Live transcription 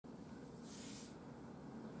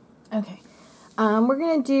We're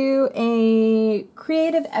going to do a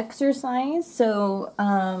creative exercise. So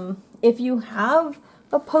if you have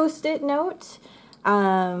a Post-it note,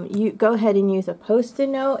 you go ahead and use a Post-it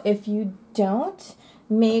note. If you don't,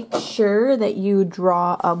 make sure that you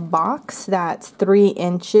draw a box that's 3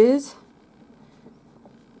 inches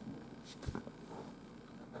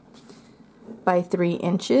by 3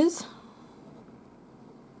 inches.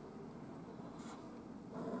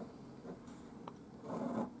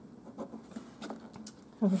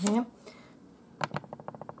 Okay.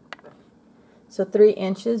 So 3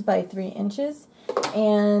 inches by 3 inches.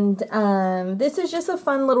 And this is just a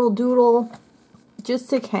fun little doodle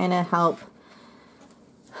just to kind of help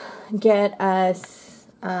get us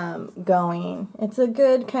going. It's a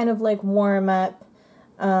good kind of like warm up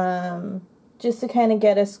just to kind of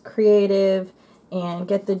get us creative and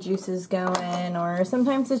get the juices going, or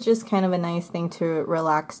sometimes it's just kind of a nice thing to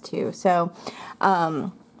relax to. So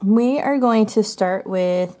we are going to start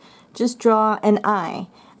with just draw an eye.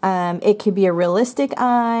 It could be a realistic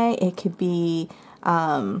eye, it could be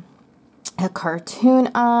a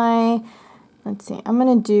cartoon eye. Let's see, I'm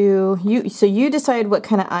gonna do you, so you decide what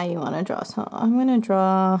kind of eye you want to draw. So I'm gonna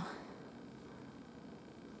draw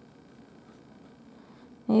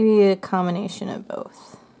maybe a combination of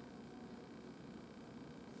both.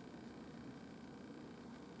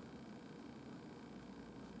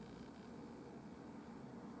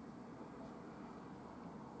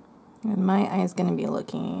 And my eye is going to be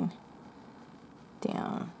looking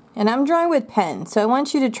down. And I'm drawing with pen, so I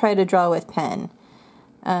want you to try to draw with pen.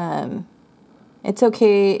 It's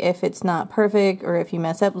okay if it's not perfect or if you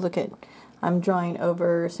mess up. Look at, I'm drawing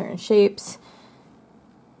over certain shapes.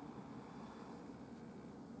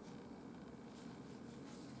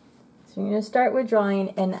 So you're going to start with drawing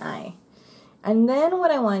an eye. And then what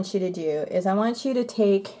I want you to do is I want you to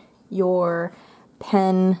take your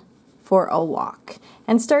pen for a walk.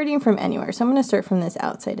 And starting from anywhere. So I'm going to start from this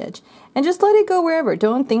outside edge. And just let it go wherever.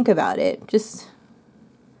 Don't think about it. Just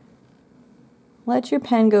let your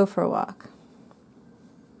pen go for a walk.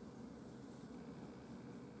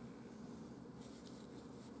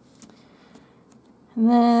 And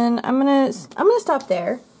then I'm gonna stop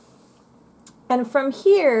there. And from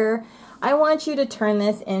here, I want you to turn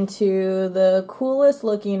this into the coolest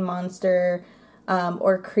looking monster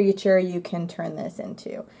or creature you can turn this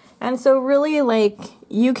into. And so really, like,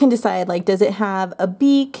 you can decide, like, does it have a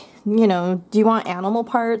beak? You know, do you want animal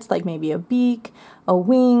parts, like maybe a beak, a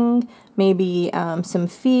wing, maybe some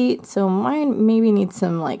feet? So mine maybe needs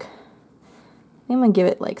some, like, I'm going to give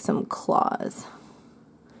it, like, some claws.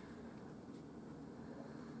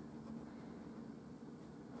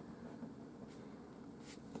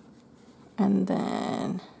 And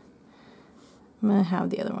then I'm going to have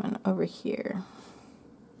the other one over here.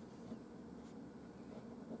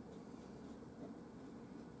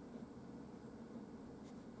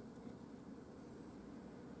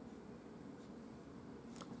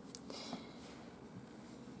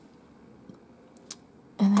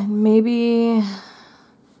 And then maybe,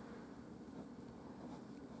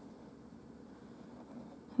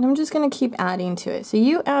 and I'm just going to keep adding to it. So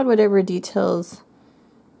you add whatever details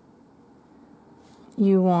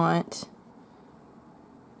you want.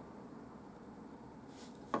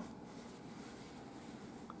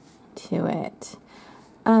 To it.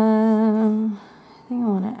 I think I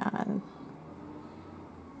want to add.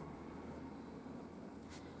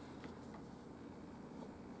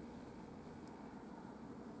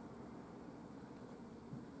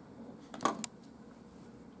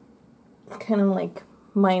 Kind of like,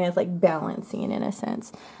 mine is like balancing in a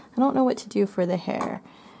sense. I don't know what to do for the hair.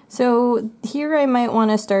 So here I might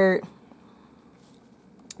want to start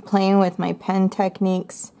playing with my pen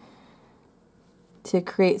techniques to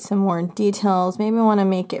create some more details. Maybe I want to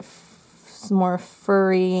make it more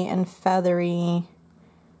furry and feathery.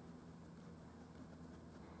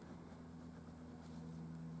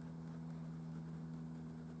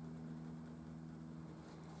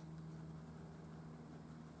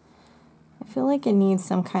 I feel like it needs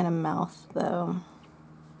some kind of mouth though.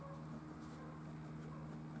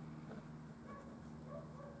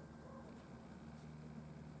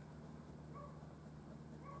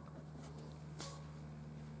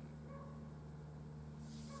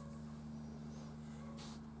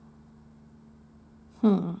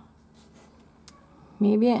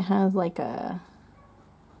 Maybe it has like a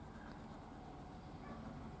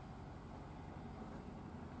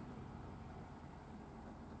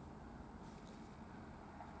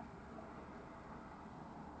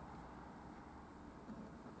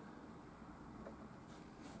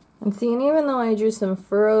And see, and even though I drew some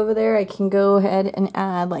fur over there, I can go ahead and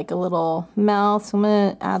add like a little mouth. So I'm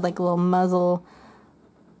going to add like a little muzzle.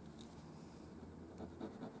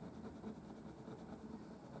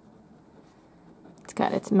 It's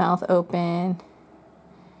got its mouth open.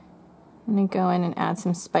 I'm going to go in and add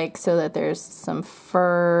some spikes so that there's some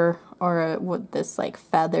fur or with this like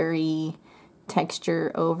feathery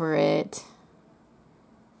texture over it.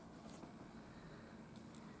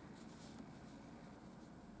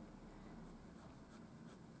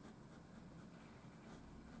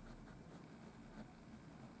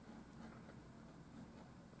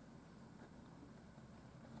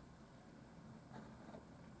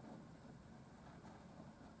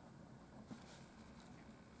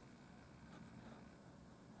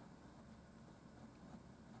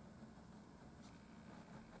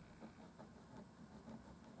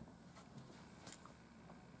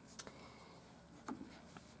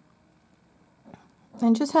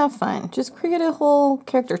 And just have fun. Just create a whole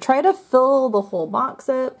character. Try to fill the whole box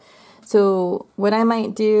up. So what I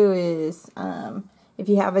might do is, if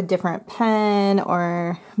you have a different pen,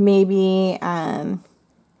 or maybe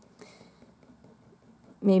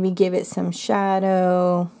maybe give it some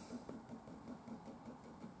shadow,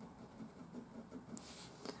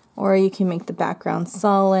 or you can make the background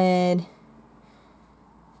solid.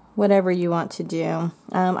 Whatever you want to do.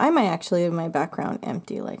 I might actually leave my background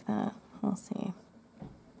empty like that. We'll see.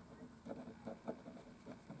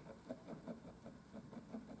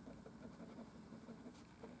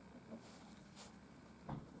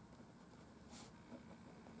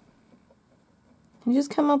 And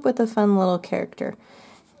just come up with a fun little character.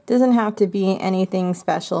 It doesn't have to be anything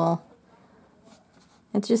special.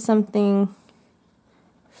 It's just something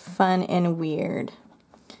fun and weird.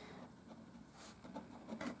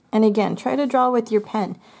 And again, try to draw with your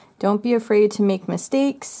pen. Don't be afraid to make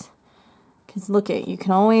mistakes, because look at, you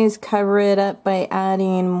can always cover it up by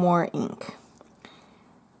adding more ink.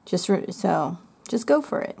 Just go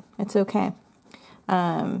for it. It's okay.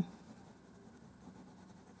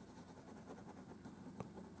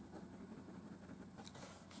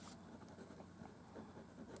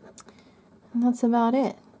 And that's about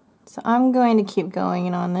it. So I'm going to keep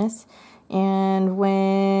going on this, and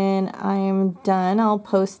when I'm done, I'll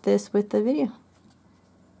post this with the video.